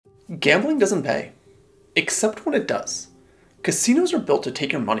Gambling doesn't pay, except when it does. Casinos are built to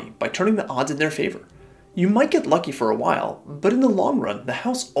take your money by turning the odds in their favor. You might get lucky for a while, but in the long run, the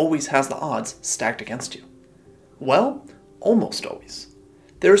house always has the odds stacked against you. Well, almost always.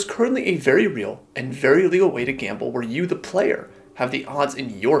 There is currently a very real and very legal way to gamble where you, the player, have the odds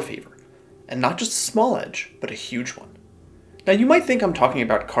in your favor. And not just a small edge, but a huge one. Now you might think I'm talking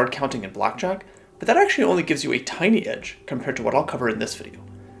about card counting and blackjack, but that actually only gives you a tiny edge compared to what I'll cover in this video.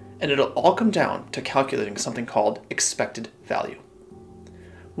 And it'll all come down to calculating something called expected value.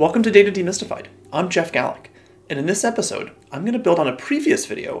 Welcome to Data Demystified. I'm Jeff Gallick, and in this episode, I'm going to build on a previous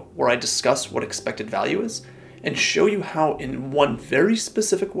video where I discuss what expected value is and show you how in one very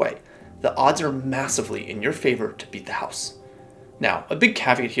specific way, the odds are massively in your favor to beat the house. Now, a big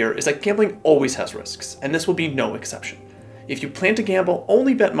caveat here is that gambling always has risks, and this will be no exception. If you plan to gamble,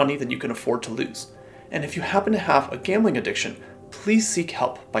 only bet money that you can afford to lose. And if you happen to have a gambling addiction, please seek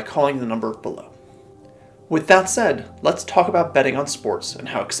help by calling the number below. With that said, let's talk about betting on sports and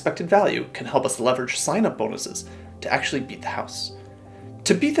how expected value can help us leverage sign-up bonuses to actually beat the house.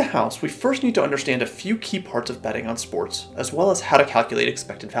 To beat the house, we first need to understand a few key parts of betting on sports, as well as how to calculate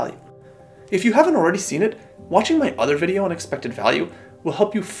expected value. If you haven't already seen it, watching my other video on expected value will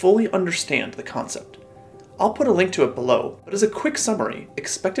help you fully understand the concept. I'll put a link to it below, but as a quick summary,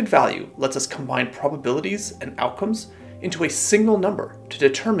 expected value lets us combine probabilities and outcomes into a single number to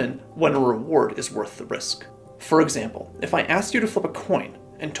determine when a reward is worth the risk. For example, if I asked you to flip a coin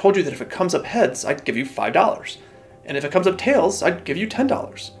and told you that if it comes up heads, I'd give you $5, and if it comes up tails, I'd give you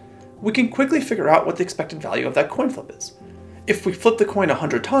 $10, we can quickly figure out what the expected value of that coin flip is. If we flip the coin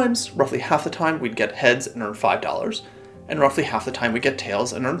 100 times, roughly half the time we'd get heads and earn $5, and roughly half the time we get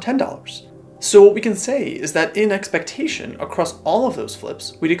tails and earn $10. So what we can say is that in expectation, across all of those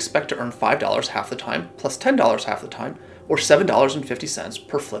flips, we'd expect to earn $5 half the time, plus $10 half the time, or $7.50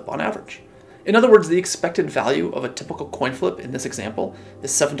 per flip on average. In other words, the expected value of a typical coin flip in this example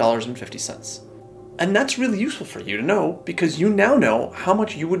is $7.50. And that's really useful for you to know because you now know how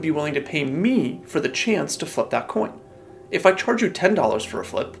much you would be willing to pay me for the chance to flip that coin. If I charge you $10 for a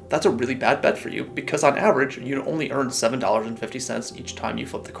flip, that's a really bad bet for you because on average, you'd only earn $7.50 each time you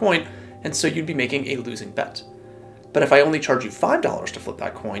flip the coin, and so you'd be making a losing bet. But if I only charge you $5 to flip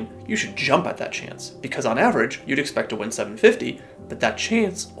that coin, you should jump at that chance, because on average, you'd expect to win $7.50, but that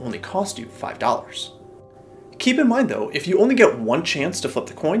chance only cost you $5. Keep in mind though, if you only get one chance to flip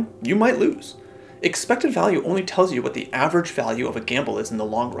the coin, you might lose. Expected value only tells you what the average value of a gamble is in the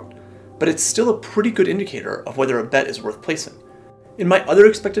long run, but it's still a pretty good indicator of whether a bet is worth placing. In my other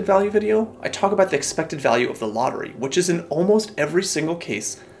expected value video, I talk about the expected value of the lottery, which is in almost every single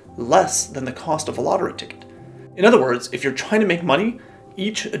case less than the cost of a lottery ticket. In other words, if you're trying to make money,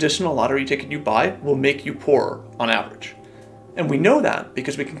 each additional lottery ticket you buy will make you poorer on average. And we know that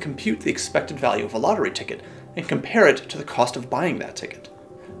because we can compute the expected value of a lottery ticket and compare it to the cost of buying that ticket.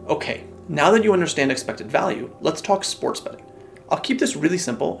 Okay, now that you understand expected value, let's talk sports betting. I'll keep this really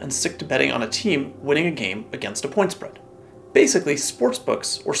simple and stick to betting on a team winning a game against a point spread. Basically,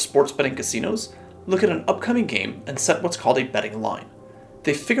 sportsbooks or sports betting casinos look at an upcoming game and set what's called a betting line.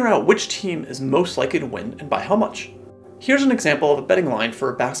 They figure out which team is most likely to win and by how much. Here's an example of a betting line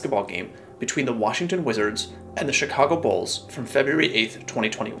for a basketball game between the Washington Wizards and the Chicago Bulls from February 8th,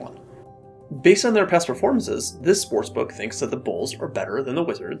 2021. Based on their past performances, this sportsbook thinks that the Bulls are better than the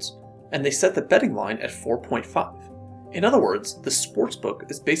Wizards, and they set the betting line at 4.5. In other words, the sportsbook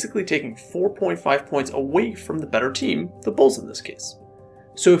is basically taking 4.5 points away from the better team, the Bulls in this case.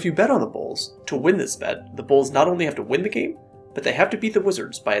 So if you bet on the Bulls, to win this bet, the Bulls not only have to win the game, but they have to beat the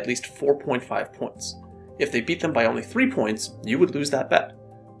Wizards by at least 4.5 points. If they beat them by only 3 points, you would lose that bet.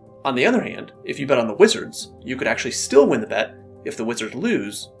 On the other hand, if you bet on the Wizards, you could actually still win the bet if the Wizards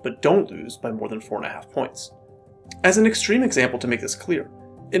lose, but don't lose by more than 4.5 points. As an extreme example to make this clear,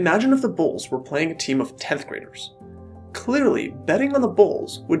 imagine if the Bulls were playing a team of 10th graders. Clearly, betting on the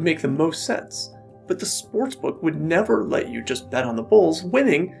Bulls would make the most sense, but the sportsbook would never let you just bet on the Bulls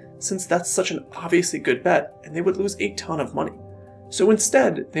winning since that's such an obviously good bet and they would lose a ton of money. So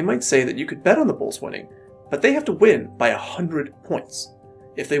instead, they might say that you could bet on the Bulls winning, but they have to win by 100 points.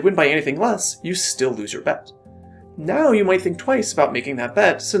 If they win by anything less, you still lose your bet. Now you might think twice about making that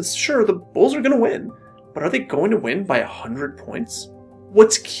bet since sure, the Bulls are going to win, but are they going to win by 100 points?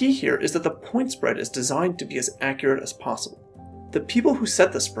 What's key here is that the point spread is designed to be as accurate as possible. The people who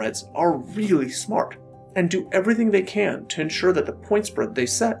set the spreads are really smart and do everything they can to ensure that the point spread they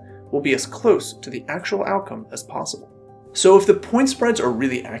set will be as close to the actual outcome as possible. So if the point spreads are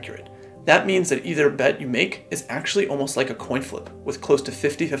really accurate, that means that either bet you make is actually almost like a coin flip with close to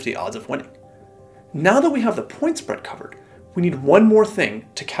 50-50 odds of winning. Now that we have the point spread covered, we need one more thing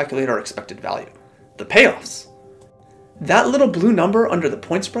to calculate our expected value: the payoffs. That little blue number under the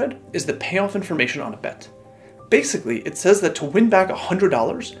point spread is the payoff information on a bet. Basically, it says that to win back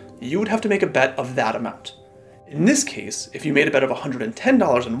 $100, you would have to make a bet of that amount. In this case, if you made a bet of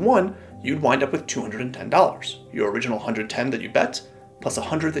 $110 and won, you'd wind up with $210, your original $110 that you bet, plus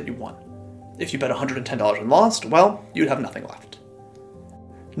 $100 that you won. If you bet $110 and lost, well, you'd have nothing left.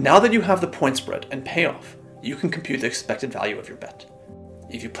 Now that you have the point spread and payoff, you can compute the expected value of your bet.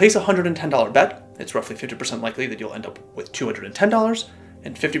 If you place a $110 bet, it's roughly 50% likely that you'll end up with $210,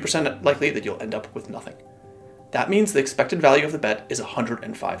 and 50% likely that you'll end up with nothing. That means the expected value of the bet is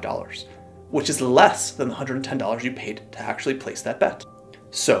 $105, which is less than the $110 you paid to actually place that bet.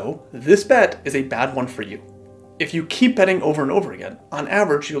 So, this bet is a bad one for you. If you keep betting over and over again, on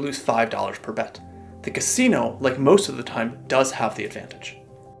average you'll lose $5 per bet. The casino, like most of the time, does have the advantage.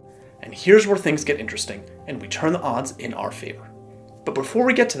 And here's where things get interesting, and we turn the odds in our favor. But before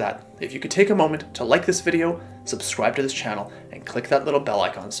we get to that, if you could take a moment to like this video, subscribe to this channel, and click that little bell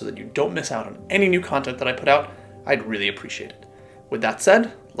icon so that you don't miss out on any new content that I put out, I'd really appreciate it. With that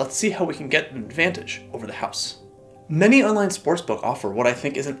said, let's see how we can get an advantage over the house. Many online sportsbook offer what I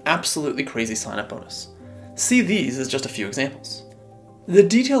think is an absolutely crazy sign-up bonus. See these as just a few examples. The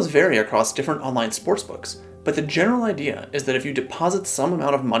details vary across different online sportsbooks, but the general idea is that if you deposit some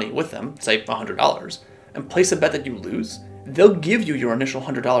amount of money with them, say $100, and place a bet that you lose, they'll give you your initial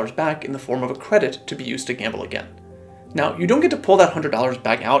 $100 back in the form of a credit to be used to gamble again. Now, you don't get to pull that $100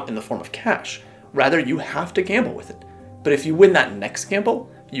 back out in the form of cash, rather you have to gamble with it. But if you win that next gamble,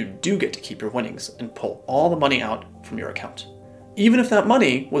 you do get to keep your winnings and pull all the money out from your account, even if that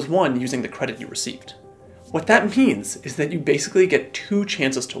money was won using the credit you received. What that means is that you basically get 2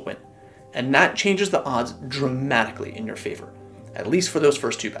 chances to win, and that changes the odds dramatically in your favor, at least for those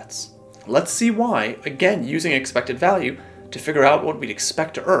first 2 bets. Let's see why, again using expected value to figure out what we'd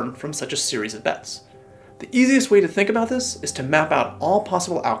expect to earn from such a series of bets. The easiest way to think about this is to map out all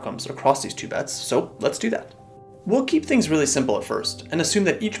possible outcomes across these 2 bets, so let's do that. We'll keep things really simple at first and assume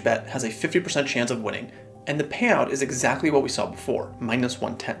that each bet has a 50% chance of winning, and the payout is exactly what we saw before, minus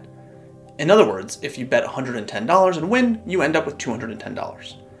 110. In other words, if you bet $110 and win, you end up with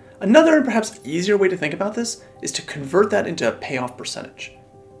 $210. Another and perhaps easier way to think about this is to convert that into a payoff percentage.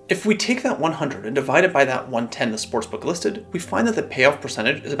 If we take that 100 and divide it by that 110 the sportsbook listed, we find that the payoff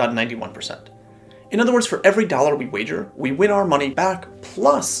percentage is about 91%. In other words, for every dollar we wager, we win our money back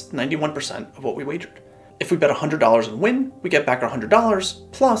plus 91% of what we wagered. If we bet $100 and win, we get back our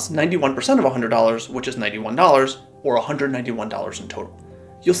 $100 plus 91% of $100, which is $91, or $191 in total.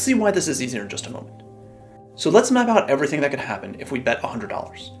 You'll see why this is easier in just a moment. So let's map out everything that could happen if we bet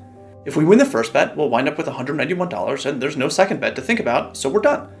 $100. If we win the first bet, we'll wind up with $191, and there's no second bet to think about, so we're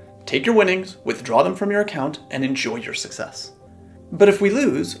done. Take your winnings, withdraw them from your account, and enjoy your success. But if we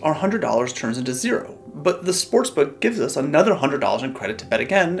lose, our $100 turns into 0, but the sportsbook gives us another $100 in credit to bet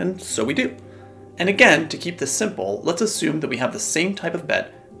again, and so we do. And again, to keep this simple, let's assume that we have the same type of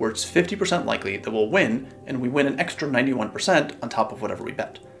bet where it's 50% likely that we'll win, and we win an extra 91% on top of whatever we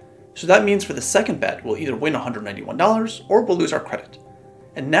bet. So that means for the second bet, we'll either win $191 or we'll lose our credit.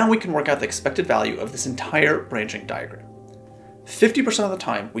 And now we can work out the expected value of this entire branching diagram. 50% of the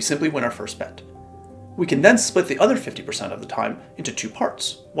time, we simply win our first bet. We can then split the other 50% of the time into 2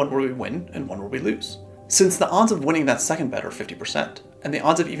 parts, one where we win and one where we lose. Since the odds of winning that second bet are 50%, and the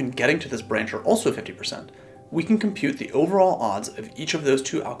odds of even getting to this branch are also 50%, we can compute the overall odds of each of those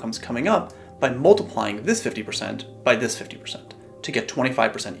 2 outcomes coming up by multiplying this 50% by this 50% to get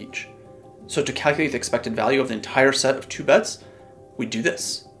 25% each. So to calculate the expected value of the entire set of 2 bets, we do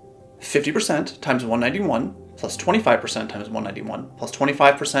this. 50% times 191 plus 25% times 191 plus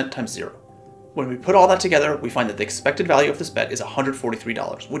 25% times 0. When we put all that together, we find that the expected value of this bet is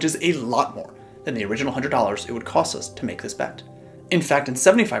 $143, which is a lot more than the original $100 it would cost us to make this bet. In fact, in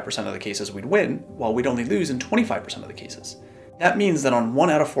 75% of the cases we'd win, while we'd only lose in 25% of the cases. That means that on 1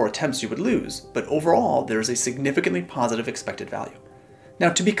 out of 4 attempts you would lose, but overall there is a significantly positive expected value. Now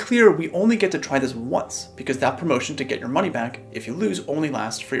to be clear, we only get to try this once, because that promotion to get your money back if you lose only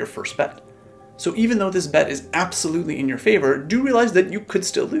lasts for your first bet. So even though this bet is absolutely in your favor, do realize that you could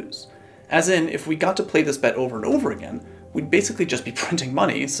still lose. As in, if we got to play this bet over and over again, we'd basically just be printing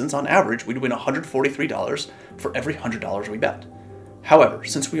money, since on average we'd win $143 for every $100 we bet. However,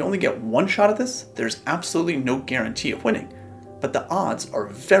 since we only get one shot at this, there's absolutely no guarantee of winning, but the odds are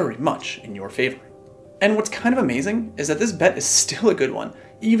very much in your favor. And what's kind of amazing is that this bet is still a good one,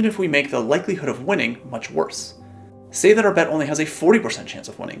 even if we make the likelihood of winning much worse. Say that our bet only has a 40% chance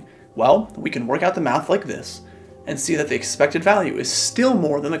of winning. Well, we can work out the math like this and see that the expected value is still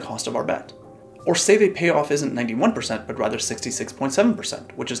more than the cost of our bet. Or say the payoff isn't 91%, but rather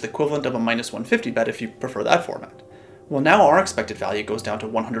 66.7%, which is the equivalent of a minus 150 bet if you prefer that format. Well, now our expected value goes down to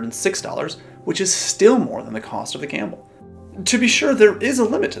 $106, which is still more than the cost of the gamble. To be sure, there is a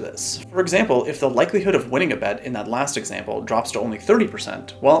limit to this. For example, if the likelihood of winning a bet in that last example drops to only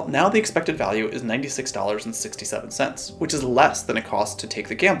 30%, well, now the expected value is $96.67, which is less than it costs to take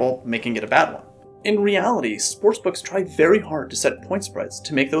the gamble, making it a bad one. In reality, sportsbooks try very hard to set point spreads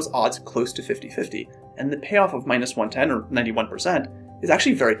to make those odds close to 50-50, and the payoff of minus 110 or 91% is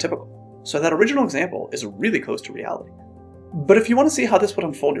actually very typical. So that original example is really close to reality. But if you want to see how this would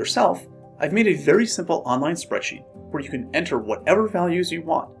unfold yourself, I've made a very simple online spreadsheet where you can enter whatever values you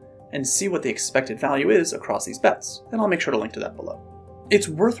want and see what the expected value is across these bets, and I'll make sure to link to that below. It's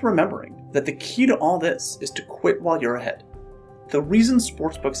worth remembering that the key to all this is to quit while you're ahead. The reason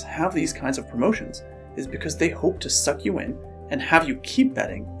sportsbooks have these kinds of promotions is because they hope to suck you in and have you keep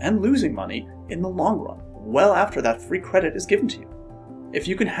betting and losing money in the long run, well after that free credit is given to you. If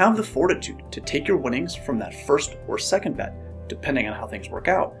you can have the fortitude to take your winnings from that first or second bet, depending on how things work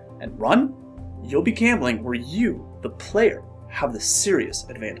out, and run, you'll be gambling where you, the player, have the serious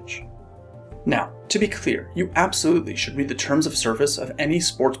advantage. Now, to be clear, you absolutely should read the terms of service of any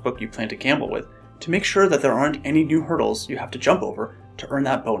sportsbook you plan to gamble with to make sure that there aren't any new hurdles you have to jump over to earn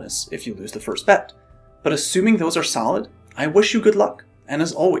that bonus if you lose the first bet. But assuming those are solid, I wish you good luck, and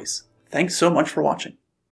as always, thanks so much for watching.